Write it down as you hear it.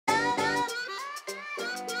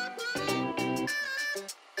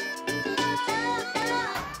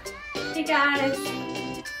guys,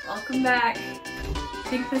 welcome back. I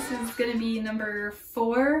think this is gonna be number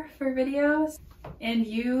 4 for videos, and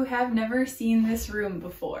you have never seen this room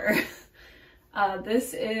before.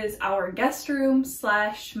 This is our guest room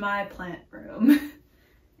slash my plant room.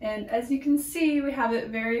 And as you can see, we have it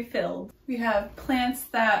very filled. We have plants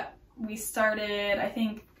that we started, I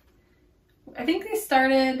think I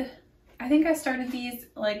started these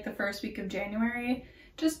like the first week of January.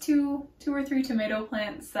 Just two or three tomato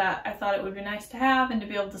plants that I thought it would be nice to have and to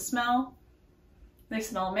be able to smell. They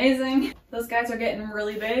smell amazing. Those guys are getting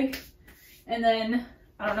really big. And then,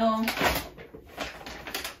 I don't know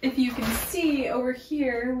if you can see over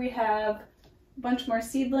here, we have a bunch more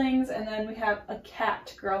seedlings, and then we have a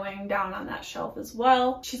cat growing down on that shelf as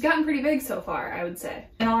well. She's gotten pretty big so far, I would say.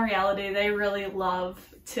 In all reality, they really love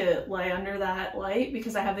to lay under that light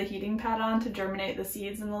because I have the heating pad on to germinate the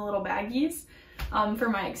seeds in the little baggies for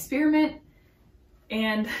my experiment.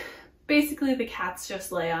 And basically the cats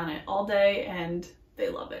just lay on it all day and they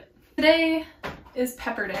love it. Today is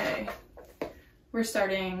pepper day. We're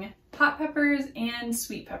starting hot peppers and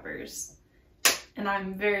sweet peppers. And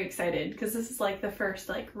I'm very excited because this is like the first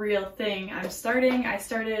like real thing I'm starting. I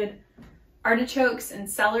started artichokes and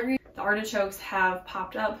celery. The artichokes have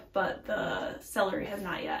popped up, but the celery has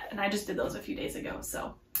not yet. And I just did those a few days ago,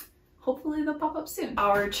 so hopefully they'll pop up soon.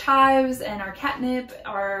 Our chives and our catnip,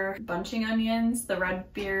 our bunching onions, the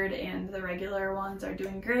red beard and the regular ones are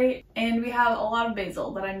doing great. And we have a lot of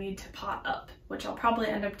basil that I need to pot up, which I'll probably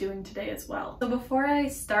end up doing today as well. So before I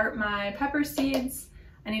start my pepper seeds,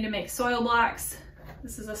 I need to make soil blocks.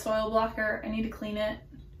 This is a soil blocker. I need to clean it.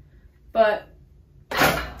 But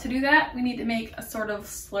to do that, we need to make a sort of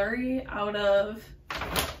slurry out of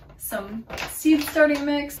some seed starting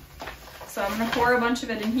mix. So I'm gonna pour a bunch of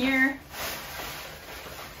it in here.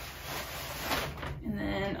 And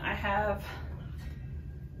then I have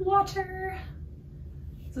water.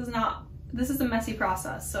 This is a messy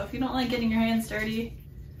process. So if you don't like getting your hands dirty,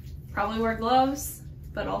 probably wear gloves,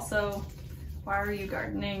 but also why are you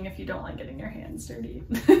gardening if you don't like getting your hands dirty?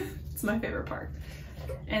 It's my favorite part.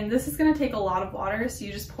 And this is gonna take a lot of water, so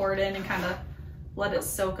you just pour it in and kind of let it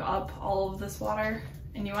soak up all of this water.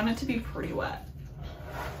 And you want it to be pretty wet.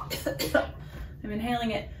 I'm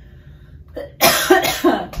inhaling it.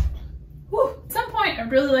 Whew. At some point,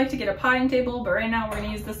 I'd really like to get a potting table, but right now we're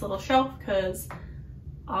gonna use this little shelf because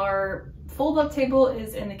our fold-up table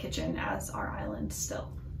is in the kitchen as our island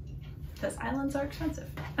still, because islands are expensive.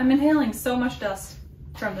 I'm inhaling so much dust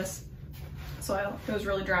from this soil. It was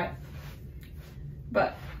really dry.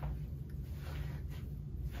 But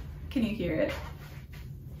can you hear it?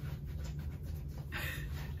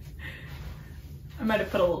 I might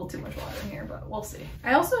have put a little too much water in here, but we'll see.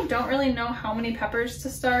 I also don't really know how many peppers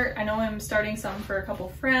to start. I know I'm starting some for a couple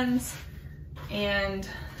friends, and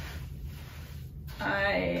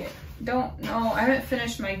I don't know. I haven't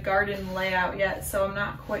finished my garden layout yet, so I'm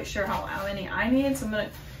not quite sure how many I need. So I'm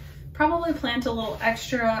gonna probably plant a little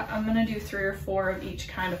extra. I'm gonna do 3 or 4 of each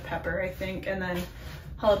kind of pepper, I think, and then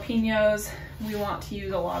jalapenos. We want to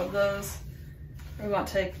use a lot of those. We want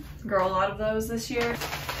to grow a lot of those this year.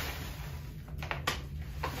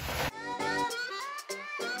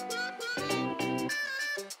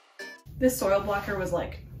 This soil blocker was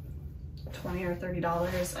like $20 or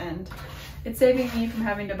 $30, and it's saving me from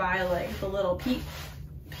having to buy like the little peat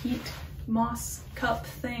moss cup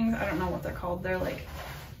things. I don't know what they're called. They're like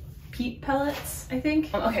peat pellets, I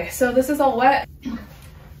think. Okay, so this is all wet.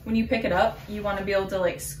 When you pick it up, you want to be able to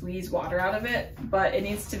like squeeze water out of it, but it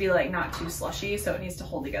needs to be like not too slushy, so it needs to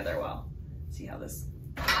hold together well. See how this...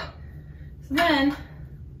 So then,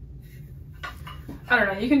 I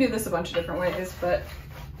don't know, you can do this a bunch of different ways, but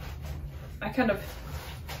I kind of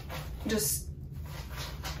just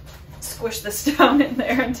squish this down in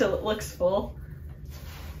there until it looks full.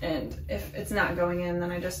 And if it's not going in, then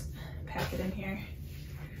I just pack it in here.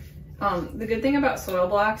 The good thing about soil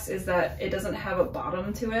blocks is that it doesn't have a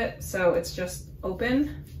bottom to it, so it's just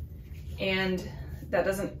open. And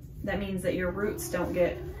that means that your roots don't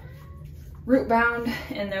get root bound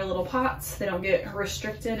in their little pots. They don't get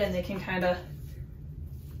restricted, and they can kind of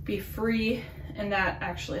be free, and that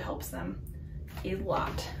actually helps them a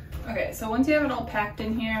lot. Okay, so once you have it all packed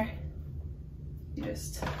in here, you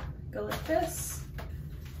just go like this.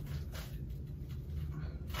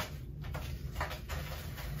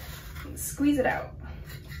 And squeeze it out.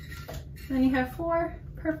 And then you have 4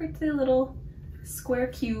 perfectly little square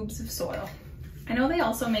cubes of soil. I know they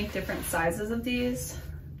also make different sizes of these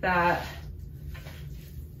that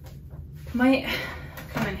might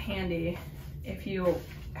come in handy if you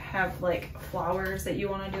have like flowers that you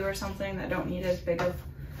want to do or something that don't need as big of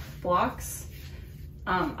blocks.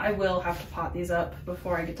 I will have to pot these up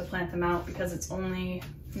before I get to plant them out because it's only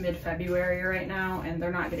mid-February right now and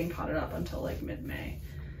they're not getting potted up until like mid-May.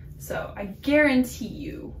 So I guarantee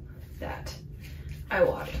you that I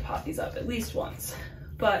will have to pot these up at least once,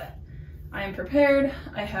 but I am prepared.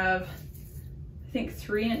 I have, I think,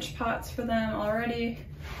 3-inch pots for them already.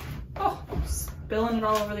 Oh, spilling it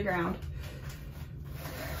all over the ground.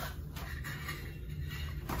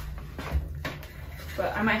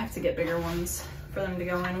 But I might have to get bigger ones for them to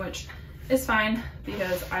go in, which is fine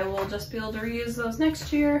because I will just be able to reuse those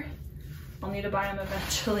next year. I'll need to buy them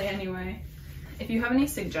eventually anyway. If you have any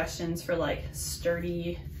suggestions for like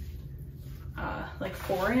sturdy, like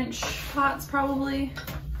 4-inch pots probably,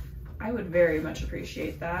 I would very much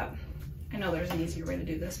appreciate that. I know there's an easier way to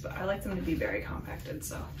do this, but I like them to be very compacted,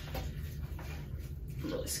 so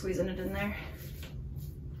I'm really squeezing it in there.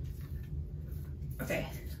 Okay,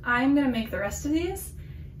 I'm gonna make the rest of these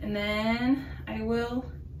and then I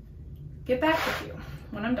will get back with you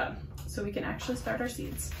when I'm done so we can actually start our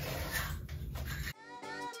seeds.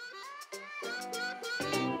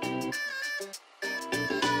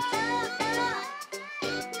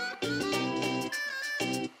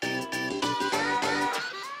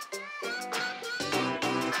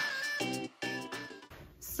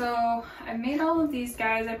 So I made all of these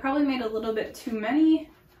guys. I probably made a little bit too many,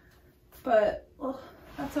 but well,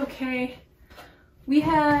 that's okay. We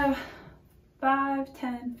have 5,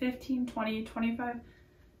 10, 15, 20, 25,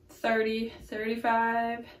 30,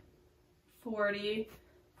 35, 40,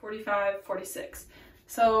 45, 46.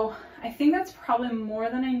 So I think that's probably more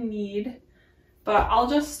than I need, but I'll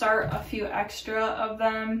just start a few extra of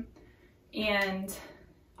them and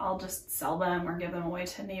I'll just sell them or give them away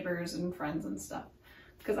to neighbors and friends and stuff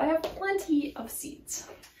because I have plenty of seeds.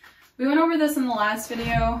 We went over this in the last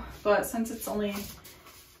video, but since it's only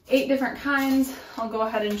 8 different kinds, I'll go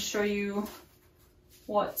ahead and show you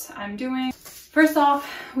what I'm doing. First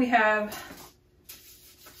off, we have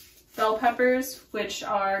bell peppers, which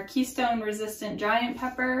are Keystone resistant giant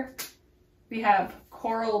pepper. We have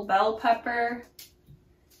coral bell pepper.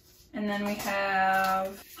 And then we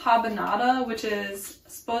have habanada, which is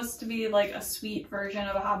supposed to be like a sweet version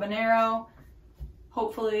of a habanero,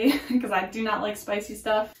 hopefully, because I do not like spicy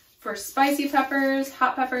stuff. For spicy peppers,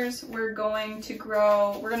 hot peppers, we're going to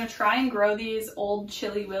try and grow these old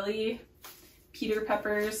Chili Willy Peter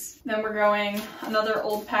peppers. Then we're growing another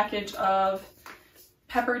old package of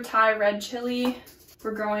pepper Thai red chili.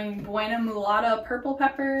 We're growing Buena Mulata purple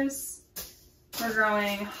peppers. We're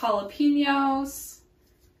growing jalapenos.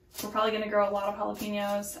 We're probably gonna grow a lot of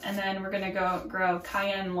jalapenos. And then we're gonna grow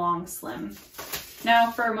cayenne long slim.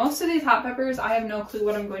 Now for most of these hot peppers, I have no clue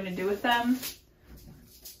what I'm going to do with them.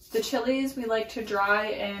 The chilies we like to dry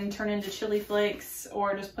and turn into chili flakes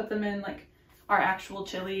or just put them in like our actual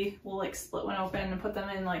chili. We'll like split one open and put them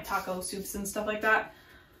in like taco soups and stuff like that.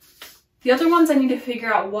 The other ones I need to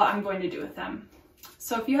figure out what I'm going to do with them.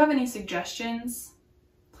 So if you have any suggestions,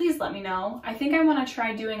 please let me know. I think I want to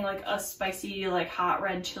try doing like a spicy like hot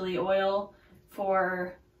red chili oil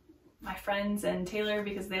for my friends and Taylor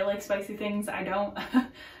because they like spicy things. I don't.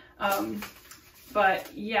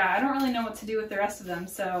 But yeah, I don't really know what to do with the rest of them.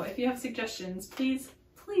 So if you have suggestions, please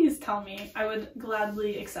tell me. I would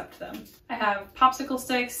gladly accept them. I have popsicle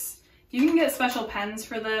sticks. You can get special pens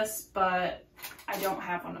for this, but I don't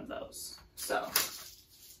have one of those. So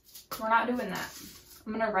we're not doing that.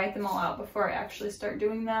 I'm gonna write them all out before I actually start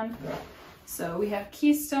doing them. So we have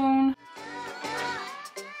Keystone.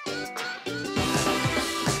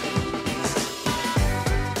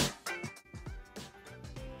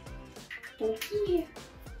 Okay,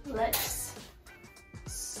 let's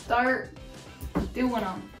start doing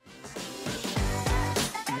them.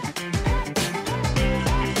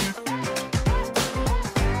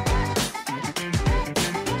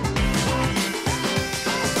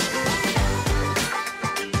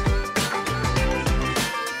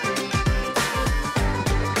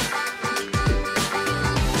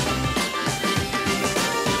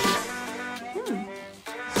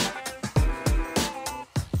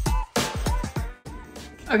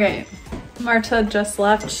 Okay, Marta just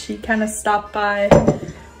left. She kind of stopped by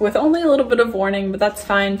with only a little bit of warning, but that's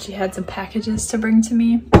fine. She had some packages to bring to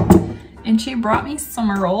me and she brought me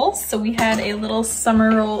summer rolls. So we had a little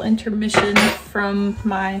summer roll intermission from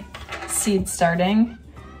my seed starting.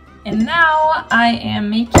 And now I am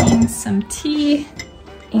making some tea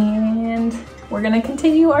and we're gonna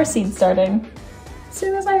continue our seed starting as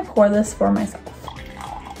soon as I pour this for myself.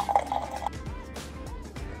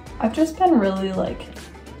 I've just been really like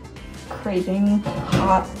craving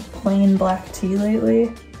hot plain black tea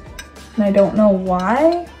lately and I don't know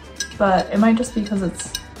why, but it might just be because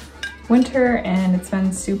it's winter and it's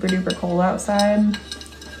been super duper cold outside,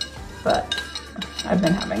 but I've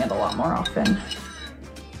been having it a lot more often.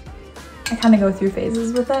 I kind of go through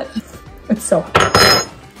phases with it. It's so hot.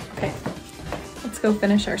 Okay, let's go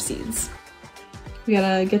finish our seeds. We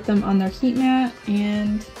gotta get them on their heat mat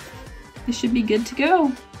and they should be good to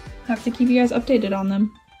go. I have to keep you guys updated on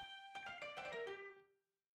them.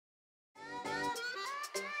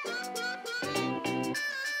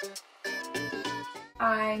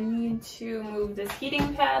 I need to move this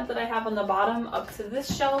heating pad that I have on the bottom up to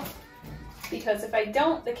this shelf because if I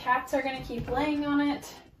don't, the cats are gonna keep laying on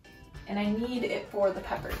it and I need it for the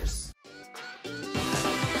peppers.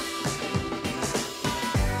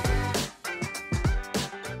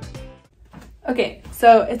 Okay,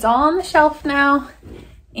 so it's all on the shelf now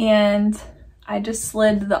and I just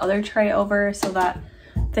slid the other tray over so that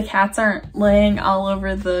the cats aren't laying all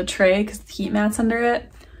over the tray because the heat mat's under it.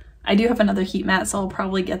 I do have another heat mat, so I'll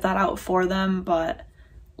probably get that out for them, but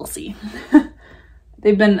we'll see.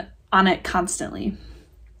 They've been on it constantly.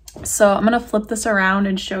 So I'm gonna flip this around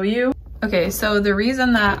and show you. Okay, so the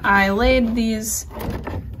reason that I laid these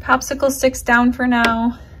popsicle sticks down for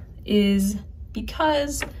now is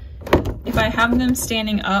because if I have them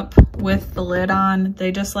standing up with the lid on,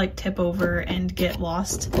 they just like tip over and get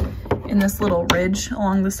lost in this little ridge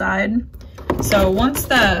along the side. So once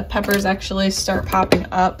the peppers actually start popping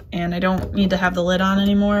up and I don't need to have the lid on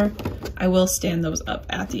anymore, I will stand those up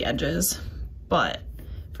at the edges. But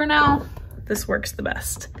for now, this works the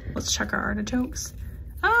best. Let's check our artichokes.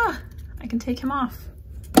 Ah, I can take him off.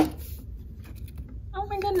 Oh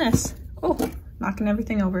my goodness. Oh, knocking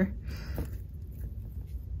everything over.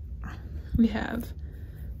 We have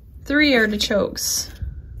 3 artichokes.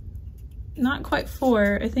 Not quite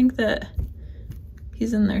 4. I think that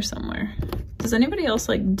he's in there somewhere. Does anybody else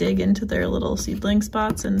like dig into their little seedling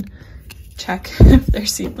spots and check if their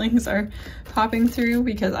seedlings are popping through?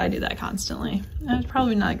 Because I do that constantly. That's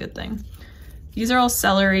probably not a good thing. These are all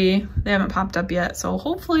celery. They haven't popped up yet, so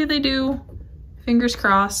hopefully they do. Fingers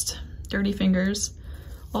crossed. Dirty fingers.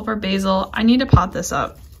 All of our basil. I need to pot this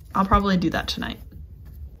up. I'll probably do that tonight.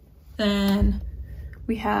 Then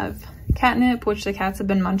we have catnip, which the cats have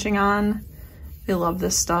been munching on. They love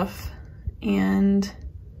this stuff. And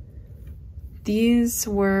these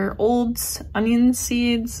were old onion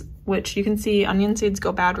seeds, which you can see onion seeds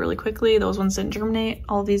go bad really quickly. Those ones didn't germinate.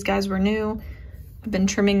 All these guys were new. I've been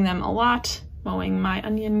trimming them a lot, mowing my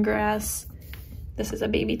onion grass. This is a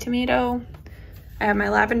baby tomato. I have my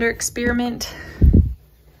lavender experiment.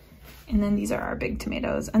 And then these are our big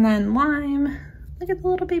tomatoes. And then lime. Look at the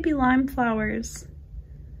little baby lime flowers.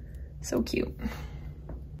 So cute.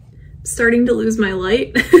 Starting to lose my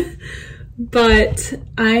light. But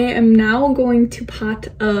I am now going to pot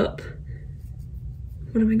up,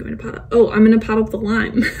 what am I going to pot up? Oh, I'm going to pot up the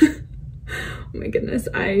lime. Oh my goodness,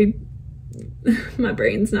 my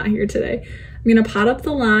brain's not here today. I'm going to pot up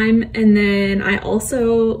the lime and then I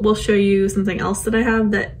also will show you something else that I have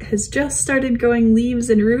that has just started growing leaves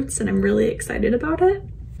and roots and I'm really excited about it.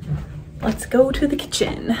 Let's go to the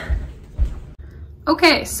kitchen.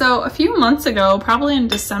 Okay, so a few months ago, probably in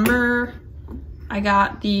December, I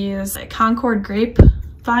got these Concord grape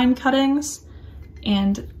vine cuttings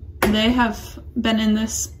and they have been in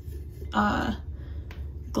this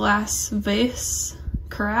glass vase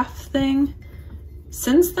carafe thing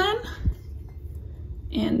since then.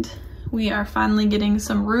 And we are finally getting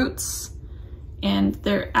some roots and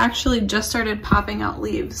they're actually just started popping out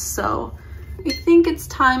leaves. So I think it's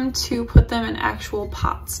time to put them in actual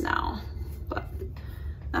pots now, but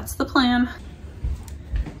that's the plan.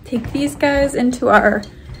 Take these guys into our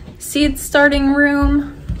seed starting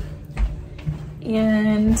room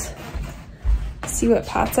and see what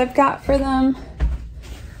pots I've got for them.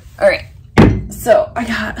 All right, so I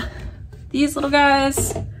got these little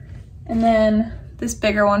guys and then this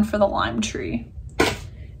bigger one for the lime tree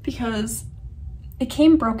because it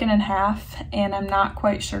came broken in half and I'm not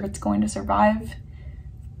quite sure it's going to survive,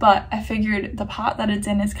 but I figured the pot that it's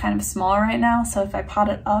in is kind of small right now, so if I pot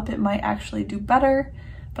it up, it might actually do better.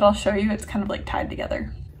 But I'll show you, it's kind of like tied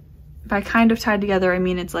together. By kind of tied together, I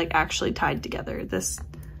mean it's like actually tied together. This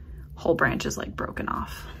whole branch is like broken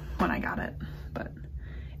off when I got it, but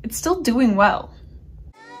it's still doing well.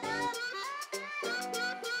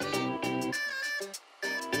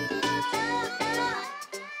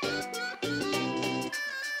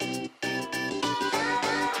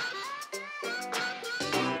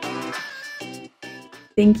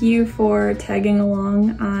 Thank you for tagging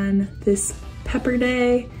along on this pepper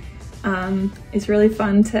day. It's really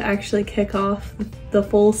fun to actually kick off the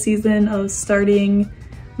full season of starting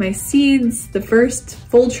my seeds, the first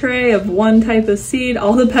full tray of one type of seed,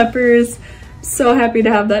 all the peppers. So happy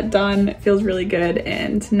to have that done. It feels really good.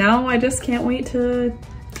 And now I just can't wait to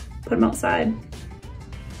put them outside.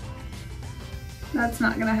 That's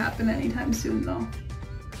not gonna happen anytime soon though.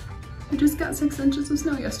 I just got 6 inches of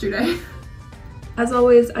snow yesterday. As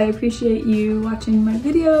always, I appreciate you watching my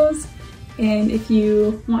videos. And if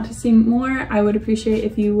you want to see more, I would appreciate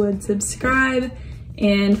if you would subscribe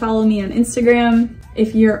and follow me on Instagram.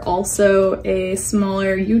 If you're also a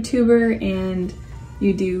smaller YouTuber and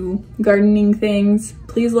you do gardening things,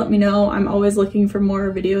 please let me know. I'm always looking for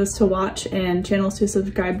more videos to watch and channels to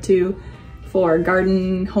subscribe to for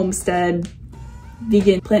garden, homestead,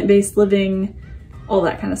 vegan, plant-based living, all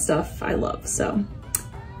that kind of stuff I love. So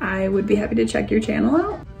I would be happy to check your channel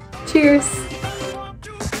out. Cheers!